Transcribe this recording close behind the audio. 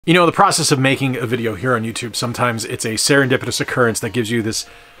You know, the process of making a video here on YouTube, sometimes it's a serendipitous occurrence that gives you this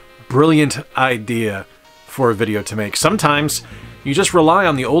brilliant idea for a video to make. Sometimes you just rely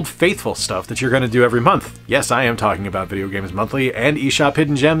on the old faithful stuff that you're going to do every month. Yes, I am talking about Video Games Monthly and eShop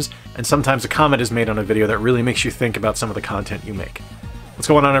Hidden Gems, and sometimes a comment is made on a video that really makes you think about some of the content you make. What's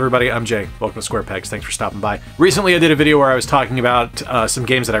going on, everybody? I'm Jay. Welcome to Square Pegs. Thanks for stopping by. Recently I did a video where I was talking about some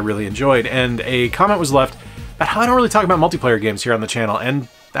games that I really enjoyed, and a comment was left about how I don't really talk about multiplayer games here on the channel, and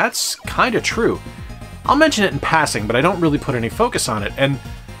that's kind of true. I'll mention it in passing, but I don't really put any focus on it, and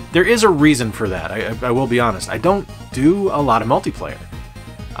there is a reason for that. I will be honest. I don't do a lot of multiplayer.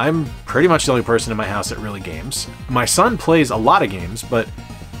 I'm pretty much the only person in my house that really games. My son plays a lot of games, but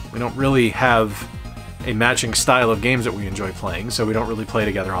we don't really have a matching style of games that we enjoy playing, so we don't really play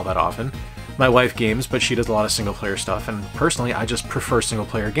together all that often. My wife games, but she does a lot of single-player stuff, and personally, I just prefer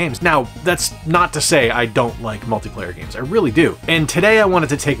single-player games. Now, that's not to say I don't like multiplayer games. I really do. And today I wanted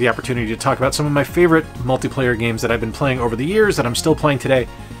to take the opportunity to talk about some of my favorite multiplayer games that I've been playing over the years, that I'm still playing today,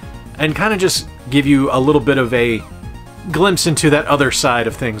 and kind of just give you a little bit of a glimpse into that other side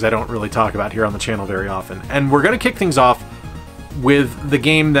of things I don't really talk about here on the channel very often. And we're going to kick things off with the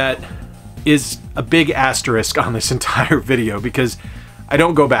game that is a big asterisk on this entire video, because I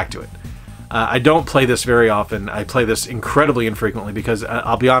don't go back to it. I don't play this very often. I play this incredibly infrequently because,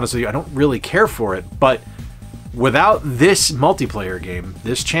 I'll be honest with you, I don't really care for it. But without this multiplayer game,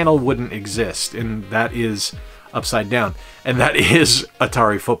 this channel wouldn't exist, and that is upside down. And that is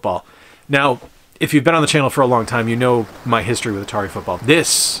Atari Football. Now, if you've been on the channel for a long time, you know my history with Atari Football.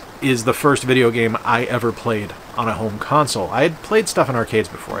 This is the first video game I ever played on a home console. I had played stuff in arcades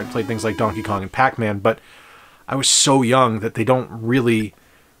before. I'd played things like Donkey Kong and Pac-Man, but I was so young that they don't really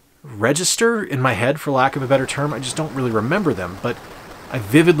register in my head, for lack of a better term. I just don't really remember them, but I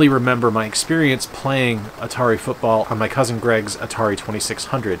vividly remember my experience playing Atari Football on my cousin Greg's Atari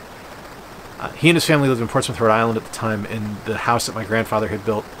 2600. He and his family lived in Portsmouth, Rhode Island at the time, in the house that my grandfather had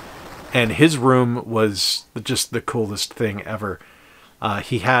built, and his room was just the coolest thing ever.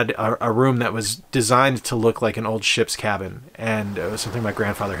 He had a room that was designed to look like an old ship's cabin, and it was something my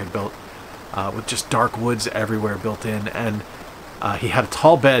grandfather had built, with just dark woods everywhere built in, and he had a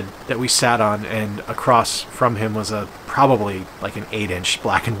tall bed that we sat on, and across from him was probably like an 8-inch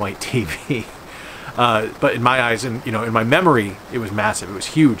black and white TV. But in my eyes, and in my memory, it was massive. It was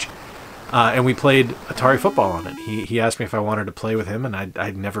huge. And we played Atari Football on it. He asked me if I wanted to play with him, and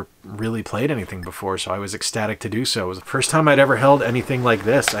I'd never really played anything before, so I was ecstatic to do so. It was the first time I'd ever held anything like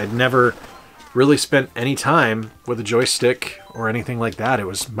this. I'd never really spent any time with a joystick or anything like that. It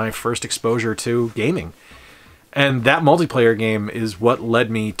was my first exposure to gaming. And that multiplayer game is what led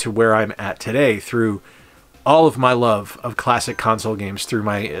me to where I'm at today, through all of my love of classic console games, through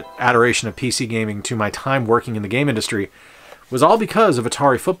my adoration of PC gaming, to my time working in the game industry, was all because of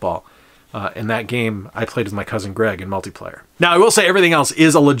Atari Football. And that game I played with my cousin Greg in multiplayer. Now, I will say everything else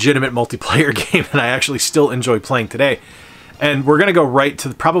is a legitimate multiplayer game that I actually still enjoy playing today. And we're going to go right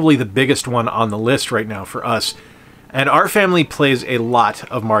to probably the biggest one on the list right now for us. And our family plays a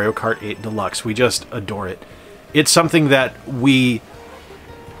lot of Mario Kart 8 Deluxe. We just adore it. It's something that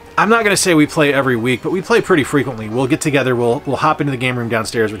I'm not going to say we play every week, but we play pretty frequently. We'll get together, we'll hop into the game room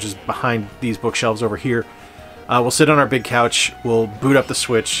downstairs, which is behind these bookshelves over here. We'll sit on our big couch, we'll boot up the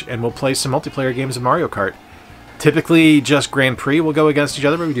Switch, and we'll play some multiplayer games of Mario Kart. Typically just Grand Prix will go against each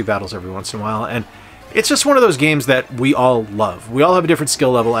other, but we do battles every once in a while. And it's just one of those games that we all love. We all have a different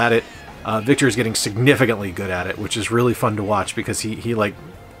skill level at it. Victor is getting significantly good at it, which is really fun to watch, because he like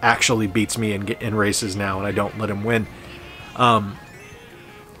actually beats me in races now, and I don't let him win. And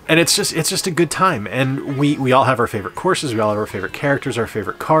it's just a good time. And we all have our favorite courses, we all have our favorite characters, our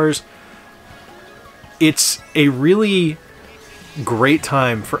favorite cars. It's a really great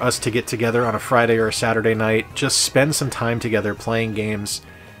time for us to get together on a Friday or a Saturday night, just spend some time together playing games,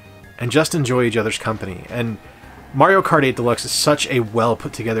 and just enjoy each other's company. And Mario Kart 8 Deluxe is such a well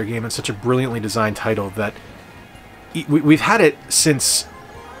put together game, and such a brilliantly designed title, that we've had it since,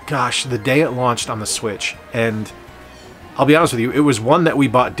 gosh, the day it launched on the Switch. And I'll be honest with you, it was one that we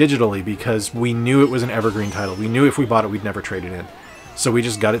bought digitally because we knew it was an evergreen title. We knew if we bought it, we'd never trade it in. So we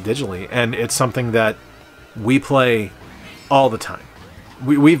just got it digitally, and it's something that we play all the time.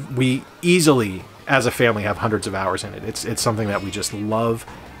 We easily, as a family, have hundreds of hours in it. It's something that we just love,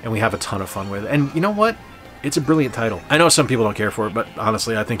 and we have a ton of fun with. And you know what? It's a brilliant title. I know some people don't care for it, but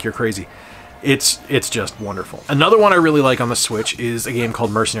honestly, I think you're crazy. It's just wonderful. Another one I really like on the Switch is a game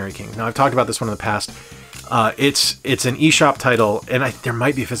called Mercenary Kings. Now, I've talked about this one in the past. It's an eShop title, and there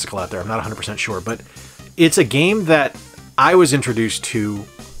might be physical out there. I'm not 100% sure, but it's a game that I was introduced to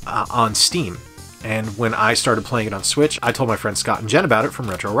on Steam. And when I started playing it on Switch, I told my friends Scott and Jen about it from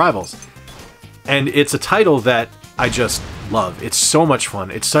Retro Rivals. And it's a title that I just love. It's so much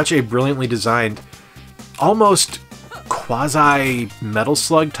fun. It's such a brilliantly designed, almost quasi Metal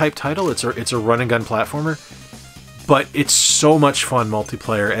Slug type title. It's a run and gun platformer, but it's so much fun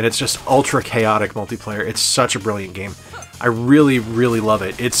multiplayer, and it's just ultra chaotic multiplayer. It's such a brilliant game. I really, really love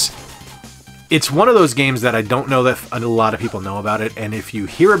it. It's one of those games that I don't know that a lot of people know about it, and if you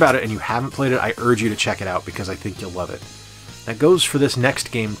hear about it and you haven't played it, I urge you to check it out because I think you'll love it. That goes for this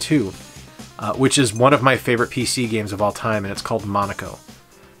next game too, which is one of my favorite PC games of all time, and it's called Monaco.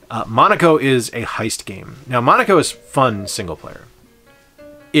 Monaco is a heist game. Now, Monaco is fun single player.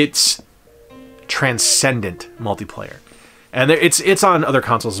 It's transcendent multiplayer. And it's on other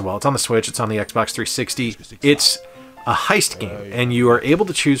consoles as well. It's on the Switch, it's on the Xbox 360. It's a heist game, and you are able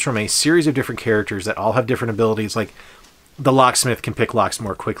to choose from a series of different characters that all have different abilities. Like, the locksmith can pick locks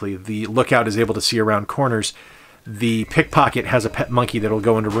more quickly. The lookout is able to see around corners. The pickpocket has a pet monkey that'll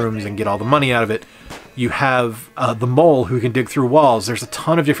go into rooms and get all the money out of it. You have the mole who can dig through walls. There's a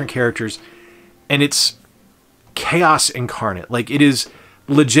ton of different characters, and it's chaos incarnate. Like, it is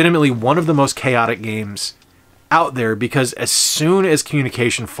legitimately one of the most chaotic games out there, because as soon as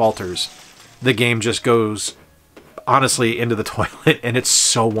communication falters, the game just goes, honestly, into the toilet, and it's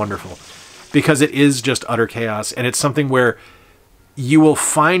so wonderful. Because it is just utter chaos, and it's something where you will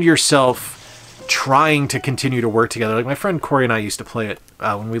find yourself trying to continue to work together. Like, my friend Corey and I used to play it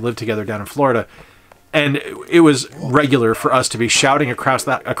when we lived together down in Florida, and it was regular for us to be shouting across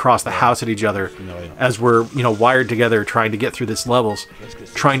the house at each other as we're, wired together, trying to get through these levels,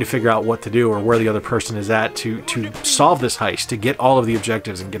 trying to figure out what to do or where the other person is at to solve this heist, to get all of the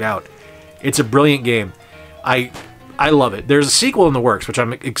objectives and get out. It's a brilliant game. I love it. There's a sequel in the works, which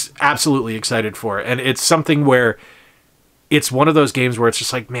I'm absolutely excited for, and it's something where it's one of those games where it's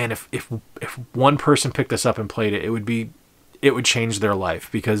just like, man, if one person picked this up and played it, it would change their life,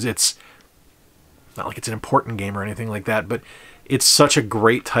 because it's not like it's an important game or anything like that, but it's such a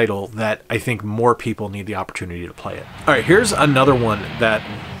great title that I think more people need the opportunity to play it. All right, here's another one that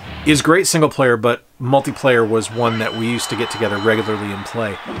is great single player, but multiplayer was one that we used to get together regularly and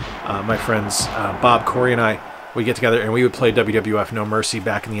play. My friends Bob, Corey, and I, we get together and we would play WWF No Mercy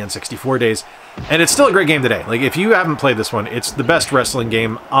back in the N64 days. And it's still a great game today. Like, if you haven't played this one, it's the best wrestling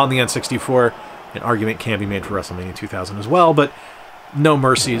game on the N64. An argument can be made for WrestleMania 2000 as well, but No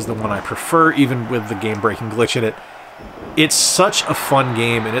Mercy is the one I prefer, even with the game-breaking glitch in it. It's such a fun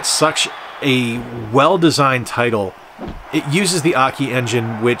game, and it's such a well-designed title. It uses the Aki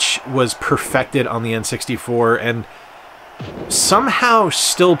engine, which was perfected on the N64, and somehow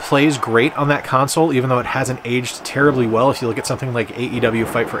still plays great on that console, even though it hasn't aged terribly well. If you look at something like AEW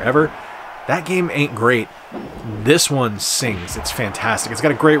Fight Forever, that game ain't great. This one sings. It's fantastic. It's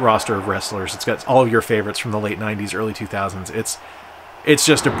got a great roster of wrestlers. It's got all of your favorites from the late 90s, early 2000s. It's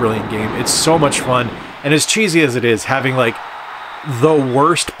just a brilliant game. It's so much fun. And as cheesy as it is, having like the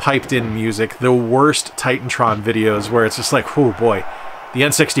worst piped in music, the worst Titantron videos, where it's just like, oh boy, the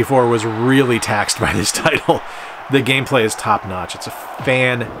N64 was really taxed by this title. The gameplay is top-notch. It's a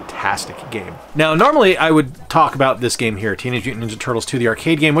fantastic game. Now, normally I would talk about this game here, Teenage Mutant Ninja Turtles 2, the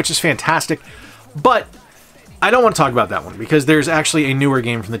arcade game, which is fantastic, but I don't want to talk about that one, because there's actually a newer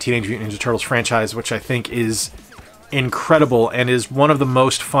game from the Teenage Mutant Ninja Turtles franchise, which I think is incredible and is one of the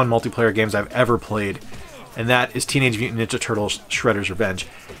most fun multiplayer games I've ever played, and that is Teenage Mutant Ninja Turtles Shredder's Revenge.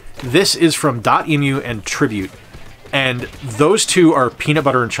 This is from .emu and Tribute, and those two are peanut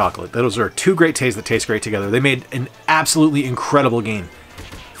butter and chocolate. Those are two great tastes that taste great together. They made an absolutely incredible game.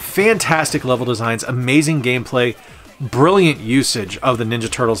 Fantastic level designs, amazing gameplay, brilliant usage of the Ninja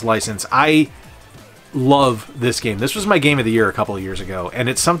Turtles license. I love this game. This was my game of the year a couple of years ago, and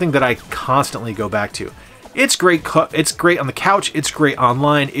it's something that I constantly go back to. It's great. It's great on the couch. It's great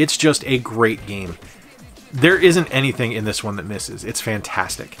online. It's just a great game. There isn't anything in this one that misses. It's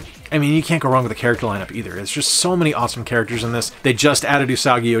fantastic. I mean, you can't go wrong with the character lineup either. There's just so many awesome characters in this. They just added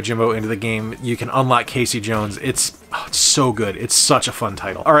Usagi Yojimbo into the game. You can unlock Casey Jones. It's so good. It's such a fun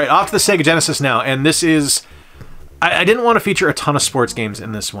title. All right, off to the Sega Genesis now, and this is... I didn't want to feature a ton of sports games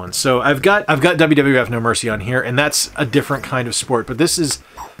in this one, so I've got WWF No Mercy on here, and that's a different kind of sport, but this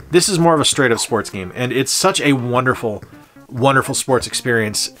is more of a straight-up sports game, and it's such a wonderful, wonderful sports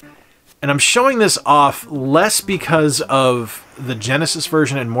experience. And I'm showing this off less because of the Genesis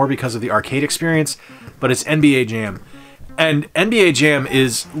version and more because of the arcade experience, but it's NBA Jam. And NBA Jam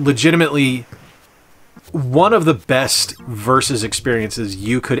is legitimately one of the best versus experiences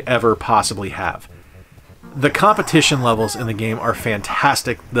you could ever possibly have. The competition levels in the game are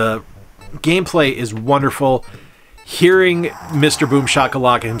fantastic. The gameplay is wonderful. Hearing Mr. Boom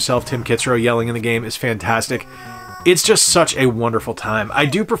Shakalaka himself, Tim Kitzrow, yelling in the game is fantastic. It's just such a wonderful time. I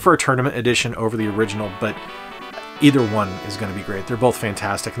do prefer Tournament Edition over the original, but either one is going to be great. They're both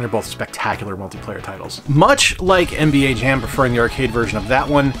fantastic, and they're both spectacular multiplayer titles. Much like NBA Jam, preferring the arcade version of that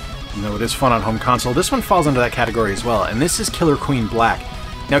one, even though it is fun on home console, this one falls into that category as well, and this is Killer Queen Black.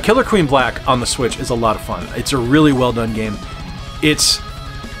 Now, Killer Queen Black on the Switch is a lot of fun. It's a really well done game. It's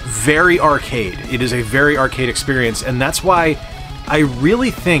very arcade. It is a very arcade experience, and that's why I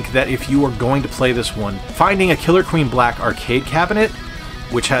really think that if you are going to play this one, finding a Killer Queen Black arcade cabinet,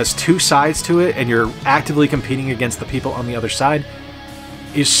 which has two sides to it, and you're actively competing against the people on the other side,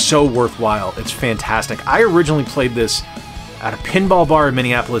 is so worthwhile. It's fantastic. I originally played this at a pinball bar in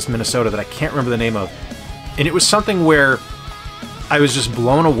Minneapolis, Minnesota that I can't remember the name of, and it was something where I was just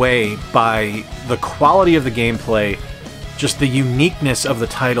blown away by the quality of the gameplay, just the uniqueness of the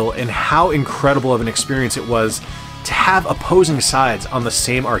title, and how incredible of an experience it was to have opposing sides on the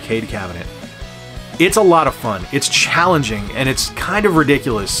same arcade cabinet. It's a lot of fun. It's challenging, and it's kind of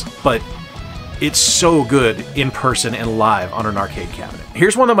ridiculous, but it's so good in person and live on an arcade cabinet.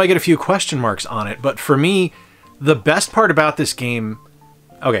 Here's one that might get a few question marks on it, but for me, the best part about this game...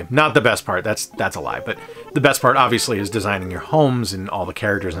 Okay, not the best part, that's a lie, but the best part obviously is designing your homes and all the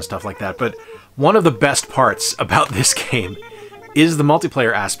characters and stuff like that, but one of the best parts about this game is the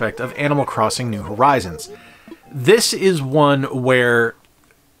multiplayer aspect of Animal Crossing New Horizons. This is one where...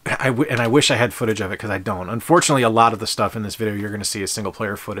 and I wish I had footage of it, because I don't. Unfortunately, a lot of the stuff in this video you're going to see is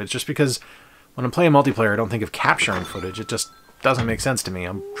single-player footage, just because when I'm playing multiplayer, I don't think of capturing footage. It just doesn't make sense to me.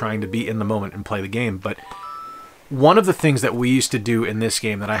 I'm trying to be in the moment and play the game. But one of the things that we used to do in this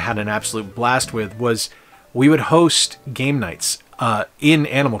game that I had an absolute blast with was we would host game nights in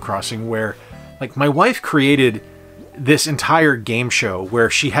Animal Crossing where, like, my wife created this entire game show where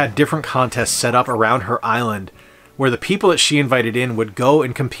she had different contests set up around her island where the people that she invited in would go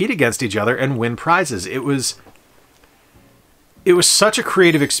and compete against each other and win prizes. It was such a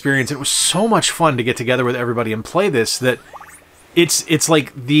creative experience. It was so much fun to get together with everybody and play this that it's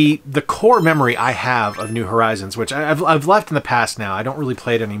like the core memory I have of New Horizons, which I've left in the past now. I don't really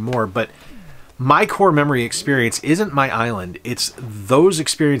play it anymore, but my core memory experience isn't my island. It's those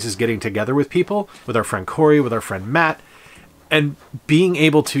experiences getting together with people, with our friend Corey, with our friend Matt, and being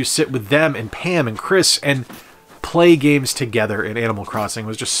able to sit with them and Pam and Chris and play games together in Animal Crossing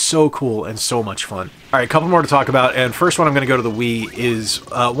was just so cool and so much fun. All right, a couple more to talk about, and first one I'm going to go to the Wii is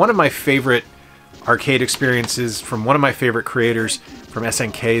one of my favorite arcade experiences from one of my favorite creators from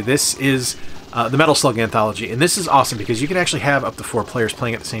SNK. This is the Metal Slug Anthology, and this is awesome because you can actually have up to 4 players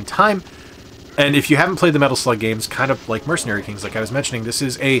playing at the same time, and if you haven't played the Metal Slug games, kind of like Mercenary Kings, like I was mentioning, this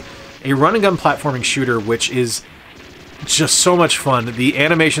is a run-and-gun platforming shooter, which is just so much fun. The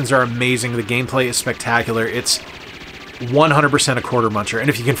animations are amazing. The gameplay is spectacular. It's 100% a quarter muncher. And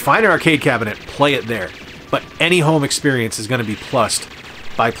if you can find an arcade cabinet, play it there. But any home experience is going to be plussed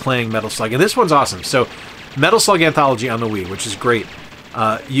by playing Metal Slug. And this one's awesome. So, Metal Slug Anthology on the Wii, which is great.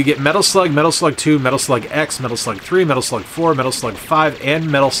 You get Metal Slug, Metal Slug 2, Metal Slug X, Metal Slug 3, Metal Slug 4, Metal Slug 5, and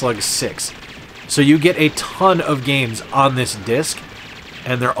Metal Slug 6. So you get a ton of games on this disc,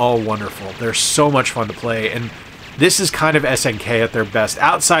 and they're all wonderful. They're so much fun to play, and this is kind of SNK at their best.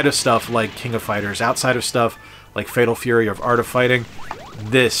 Outside of stuff like King of Fighters, outside of stuff like Fatal Fury of Art of Fighting,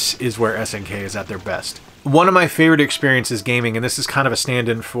 this is where SNK is at their best. One of my favorite experiences gaming, and this is kind of a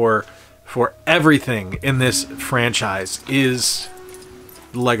stand-in for everything in this franchise, is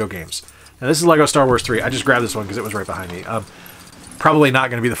Lego games. Now this is Lego Star Wars 3. I just grabbed this one because it was right behind me. Probably not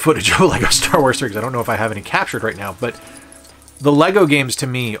going to be the footage of Lego Star Wars 3 because I don't know if I have any captured right now, but the Lego games to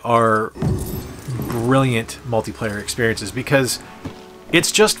me are brilliant multiplayer experiences because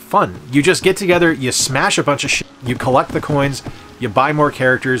it's just fun. You just get together, you smash a bunch of shit, you collect the coins, you buy more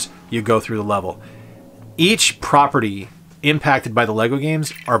characters, you go through the level. Each property impacted by the Lego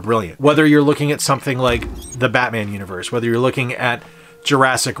games are brilliant. Whether you're looking at something like the Batman universe, whether you're looking at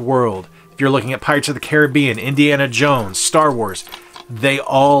Jurassic World, if you're looking at Pirates of the Caribbean, Indiana Jones, Star Wars, they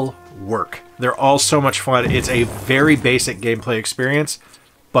all work. They're all so much fun. It's a very basic gameplay experience,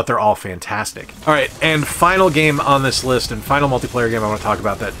 but they're all fantastic. All right, and final game on this list, and final multiplayer game I want to talk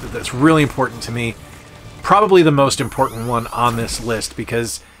about that's really important to me, probably the most important one on this list,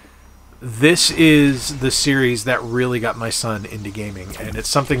 because this is the series that really got my son into gaming, and it's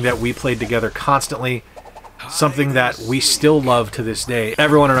something that we played together constantly, something that we still love to this day.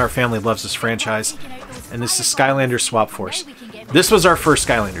 Everyone in our family loves this franchise, and this is Skylanders Swap Force. This was our first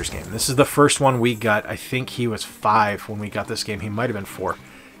Skylanders game. This is the first one we got. I think he was 5 when we got this game. He might have been 4.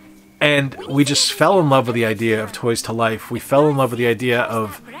 And we just fell in love with the idea of Toys to Life. We fell in love with the idea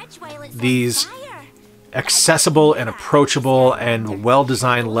of these accessible and approachable and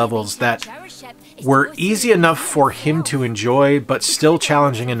well-designed levels that were easy enough for him to enjoy, but still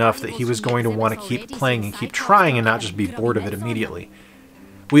challenging enough that he was going to want to keep playing and keep trying and not just be bored of it immediately.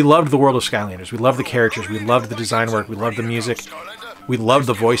 We loved the world of Skylanders. We loved the characters. We loved the design work. We loved the music. We loved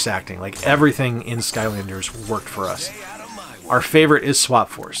the voice acting. Like, everything in Skylanders worked for us. Our favorite is Swap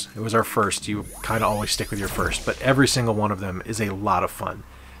Force. It was our first. You kind of always stick with your first, but every single one of them is a lot of fun.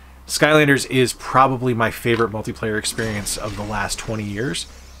 Skylanders is probably my favorite multiplayer experience of the last 20 years,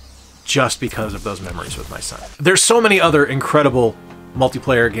 just because of those memories with my son. There's so many other incredible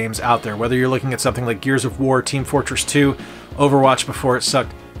multiplayer games out there, whether you're looking at something like Gears of War, Team Fortress 2, Overwatch before it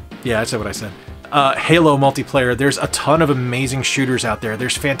sucked. Yeah, I said what I said. Halo multiplayer. There's a ton of amazing shooters out there.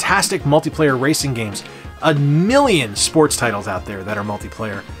 There's fantastic multiplayer racing games. A million sports titles out there that are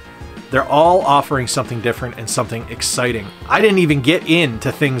multiplayer. They're all offering something different and something exciting. I didn't even get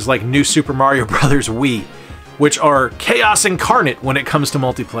into things like New Super Mario Bros. Wii, which are chaos incarnate when it comes to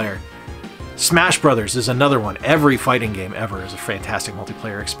multiplayer. Smash Brothers is another one. Every fighting game ever is a fantastic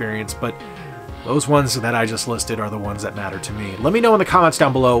multiplayer experience, but those ones that I just listed are the ones that matter to me. Let me know in the comments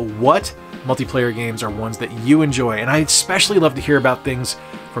down below what multiplayer games are ones that you enjoy, and I especially love to hear about things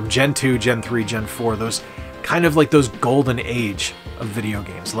from Gen 2, Gen 3, Gen 4, those kind of like those golden age of video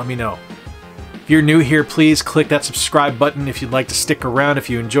games. Let me know. If you're new here, please click that subscribe button if you'd like to stick around. If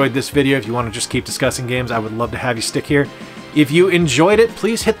you enjoyed this video, if you want to just keep discussing games, I would love to have you stick here. If you enjoyed it,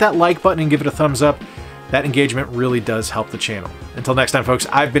 please hit that like button and give it a thumbs up. That engagement really does help the channel. Until next time, folks,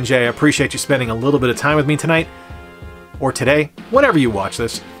 I've been Jay. I appreciate you spending a little bit of time with me tonight, or today, whenever you watch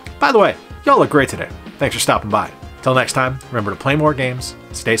this. By the way, y'all look great today. Thanks for stopping by. Till next time, remember to play more games,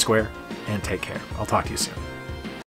 stay square, and take care. I'll talk to you soon.